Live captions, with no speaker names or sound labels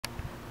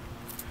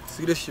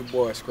See, this your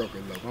boy Stroky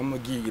loc. I'm gonna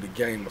give you the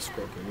game of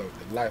Stroky loc,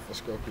 the life of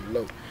Stroky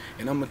loc,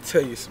 and I'm gonna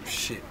tell you some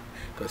shit.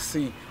 Cause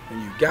see,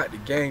 when you got the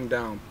game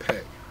down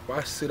pat,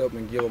 why sit up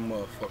and give a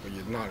motherfucker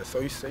your knowledge?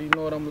 So you say, you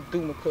know what I'm gonna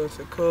do, my cousin? I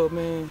said, cuz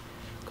man,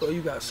 cuz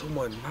you got so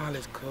much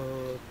knowledge,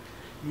 cuz.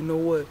 You know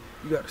what?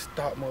 You gotta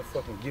stop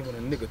motherfucking giving a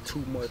nigga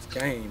too much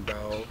game,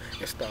 dawg,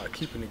 and start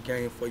keeping the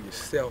game for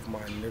yourself, my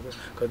nigga.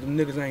 Cause them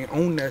niggas ain't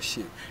on that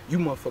shit. You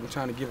motherfucking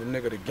trying to give a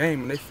nigga the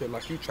game and they feel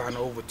like you trying to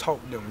overtalk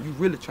them. You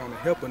really trying to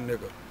help a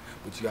nigga.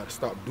 But you gotta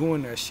stop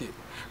doing that shit.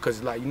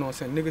 Cause like, you know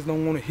what I'm saying, niggas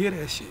don't wanna hear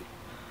that shit.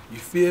 You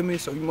feel me?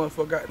 So you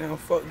motherfucker goddamn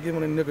fuck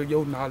giving a nigga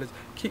your knowledge.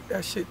 Keep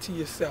that shit to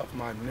yourself,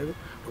 my nigga.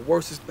 The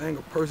worstest thing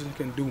a person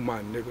can do,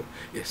 my nigga,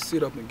 is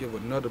sit up and give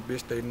another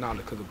bitch their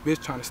knowledge. Cause a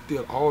bitch trying to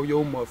steal all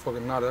your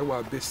motherfucking knowledge. That's why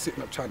a bitch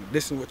sitting up trying to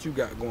listen to what you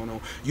got going on.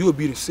 You'll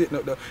be sitting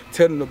up there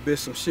telling the bitch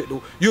some shit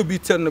though. You'll be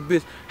telling the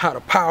bitch how to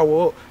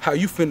power up, how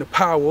you finna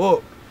power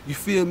up. You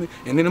feel me?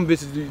 And then them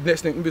bitches, the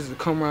next thing them bitches will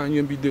come around you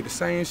and be doing the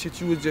same shit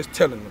you was just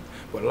telling them.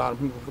 But a lot of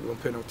people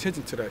don't pay no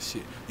attention to that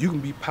shit. You can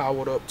be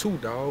powered up too,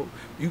 dog.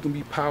 You can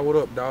be powered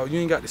up, dog. You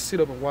ain't got to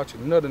sit up and watch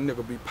another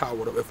nigga be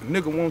powered up. If a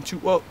nigga wants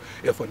you up,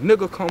 if a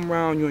nigga come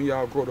around you and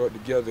y'all grow up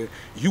together,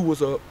 you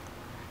was up,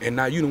 and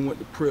now you done went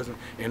to prison,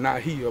 and now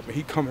he up, and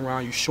he come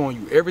around you showing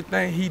you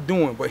everything he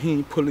doing, but he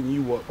ain't pulling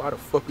you up. Why the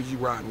fuck is you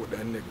riding with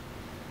that nigga?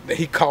 Then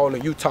he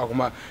calling you talking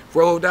about,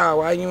 bro, dog,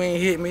 why you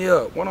ain't hit me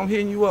up? What I'm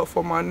hitting you up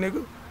for, my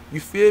nigga? You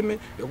feel me?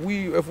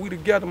 If we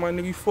together, my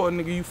nigga, you for a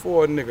nigga, you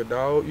for a nigga,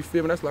 dog. You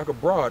feel me? That's like a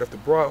broad. If the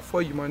broad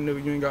for you, my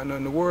nigga, you ain't got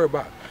nothing to worry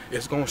about.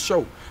 It's gonna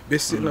show.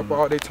 Bitch sitting up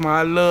all day to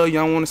I love you,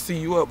 I don't wanna see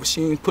you up, but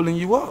she ain't pulling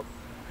you up.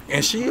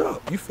 And she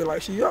up. You feel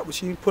like she up, but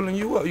she ain't pulling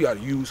you up. You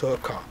gotta use her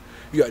car.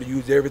 You gotta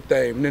use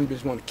everything. And then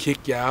bitch wanna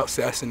kick you out,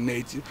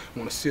 assassinate you,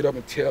 wanna sit up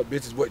and tell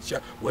bitches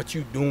what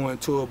you doing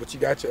to her, but you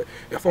got your,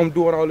 if I'm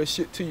doing all this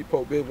shit to you,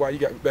 po, bitch, why you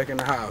got me back in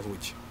the house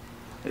with you?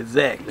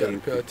 Exactly. You gotta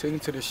pay attention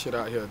to this shit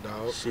out here,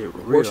 dog. Shit, the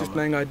real, worstest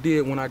thing I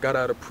did when I got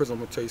out of prison, I'm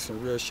gonna tell you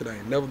some real shit. I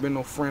ain't never been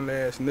no friendly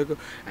ass nigga.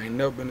 I ain't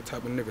never been the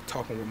type of nigga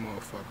talking with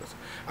motherfuckers.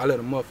 I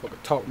let a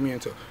motherfucker talk me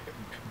into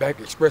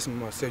back expressing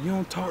myself. You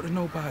don't talk to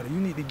nobody. You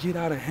need to get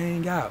out and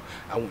hang out.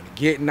 I went to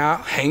getting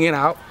out, hanging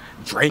out,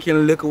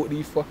 drinking liquor with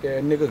these fuck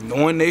ass niggas,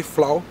 knowing they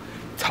flaw,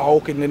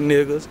 talking to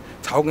niggas,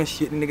 talking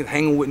shit to niggas,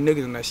 hanging with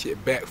niggas, and that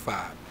shit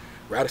backfired.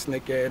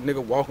 Rattlesnake ass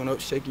nigga walking up,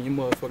 shaking your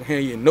motherfucking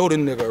hand. You know the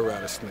nigga a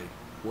rattlesnake.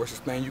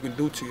 Worstest thing you can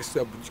do to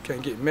yourself, but you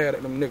can't get mad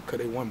at them niggas because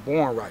they wasn't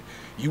born right.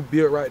 You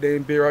built right, they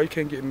ain't built right, you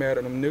can't get mad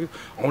at them niggas.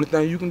 Only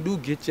thing you can do,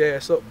 get your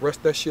ass up, brush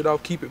that shit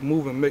off, keep it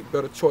moving, make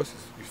better choices.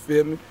 You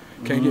feel me?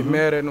 Can't get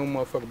mad at no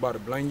motherfucker about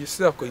it. Blame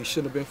yourself because you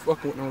shouldn't have been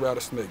fucking with them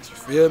rattlesnakes. You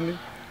feel me? You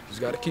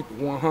just got to keep it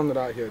 100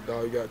 out here,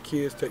 dog. You got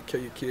kids, take care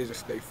of your kids and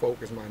stay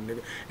focused, my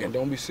nigga. And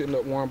don't be sitting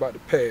up worrying about the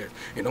past.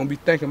 And don't be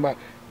thinking about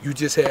you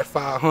just had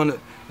 500,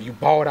 you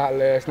bought out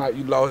last night,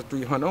 you lost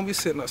 300. Don't be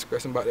sitting up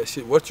stressing about that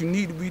shit. What you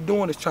need to be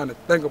doing is trying to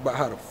think about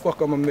how the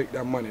fuck I'm gonna make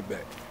that money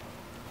back.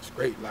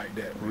 Straight like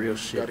that, man. Real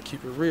shit. You gotta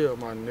keep it real,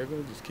 my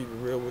nigga. Just keep it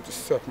real with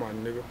yourself, my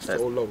nigga.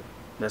 So low.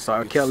 That's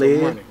R. Kelly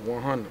is. Money,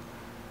 100.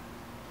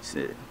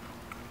 Shit.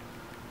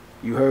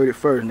 You heard it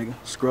first, nigga.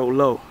 Stroky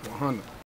loc. 100.